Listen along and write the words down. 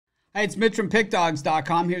Hey, it's Mitch from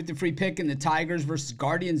Pickdawgz.com here with the free pick in the Tigers versus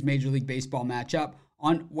Guardians Major League Baseball matchup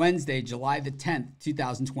on Wednesday, July the 10th,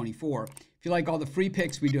 2024. If you like all the free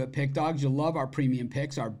picks we do at Pick Dawgz, you'll love our premium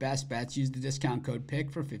picks, our best bets. Use the discount code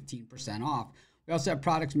PICK for 15% off. We also have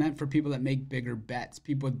products meant for people that make bigger bets,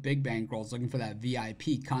 people with big bankrolls looking for that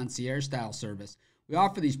VIP concierge style service. We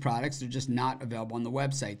offer these products. They're just not available on the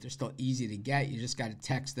website. They're still easy to get. You just got to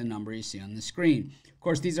text the number you see on the screen. Of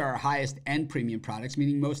course, these are our highest end premium products,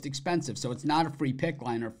 meaning most expensive. So it's not a free pick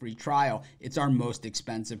line or free trial. It's our most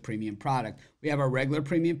expensive premium product. We have our regular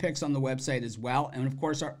premium picks on the website as well. And of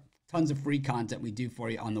course, our tons of free content we do for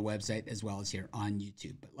you on the website as well as here on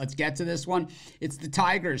YouTube. But let's get to this one. It's the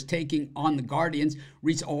Tigers taking on the Guardians.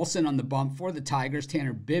 Reese Olson on the bump for the Tigers.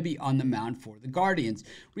 Tanner Bibby on the mound for the Guardians.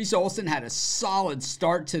 Reese Olson had a solid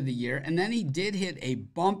start to the year, and then he did hit a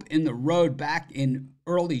bump in the road back in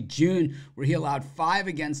early June where he allowed 5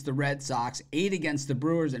 against the Red Sox, 8 against the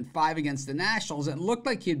Brewers, and 5 against the Nationals. It looked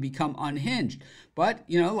like he had become unhinged. But,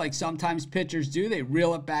 like sometimes pitchers do, they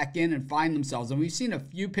reel it back in and find themselves. And we've seen a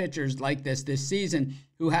few pitchers like this season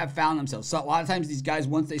who have found themselves. So a lot of times these guys,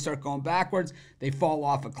 once they start going backwards, they fall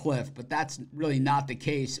off a cliff. But that's really not the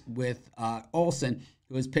case with Olson,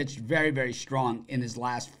 who has pitched very, very strong in his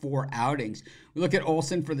last 4 outings. We look at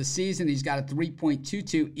Olson for the season. He's got a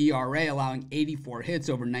 3.22 ERA, allowing 84 hits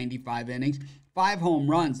over 95 innings, 5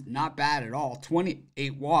 home runs, not bad at all,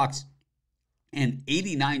 28 walks, and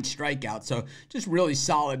 89 strikeouts. So just really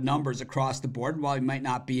solid numbers across the board. While he might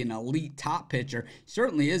not be an elite top pitcher, he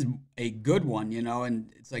certainly is a good one, and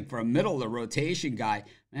it's like for a middle of the rotation guy,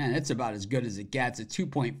 man, it's about as good as it gets. A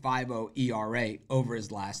 2.50 ERA over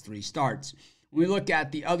his last 3 starts. When we look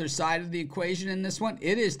at the other side of the equation in this one,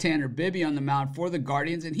 it is Tanner Bibby on the mound for the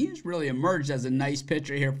Guardians, and he's really emerged as a nice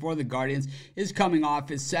pitcher here for the Guardians. Is coming off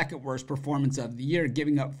his second worst performance of the year,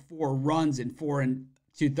 giving up 4 runs in 4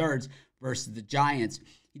 2/3 versus the Giants.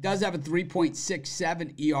 He does have a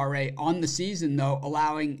 3.67 ERA on the season, though,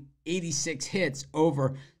 allowing 86 hits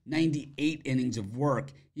over 98 innings of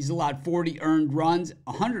work. He's allowed 40 earned runs,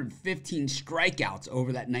 115 strikeouts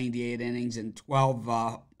over that 98 innings, and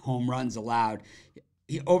 12 home runs allowed.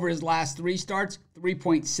 Over his last 3 starts,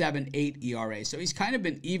 3.78 ERA. So he's kind of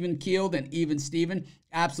been even-keeled and even-steven.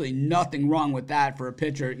 Absolutely nothing wrong with that for a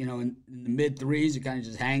pitcher, in the mid-3s. It kind of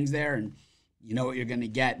just hangs there, and you know what you're going to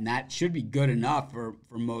get. And that should be good enough for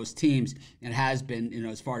most teams. It has been,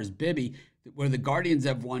 as far as Bibby, where the Guardians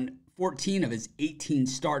have won 14 of his 18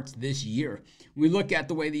 starts this year. When we look at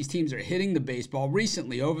the way these teams are hitting the baseball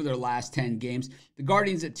recently over their last 10 games, the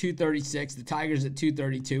Guardians at 236, the Tigers at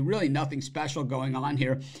 232. Really nothing special going on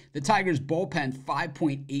here. The Tigers bullpen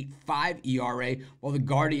 5.85 ERA, while the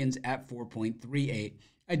Guardians at 4.38.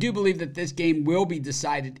 I do believe that this game will be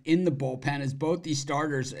decided in the bullpen, as both these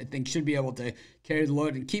starters, I think, should be able to carry the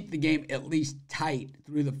load and keep the game at least tight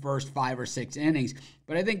through the first 5 or 6 innings.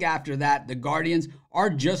 But I think after that, the Guardians are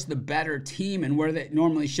just the better team, and where that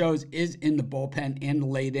normally shows is in the bullpen and the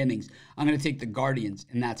late innings. I'm going to take the Guardians,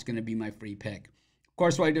 and that's going to be my free pick. Of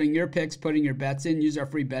course, while you're doing your picks, putting your bets in, use our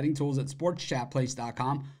free betting tools at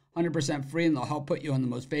sportschatplace.com. 100% free, and they'll help put you on the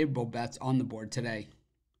most favorable bets on the board today.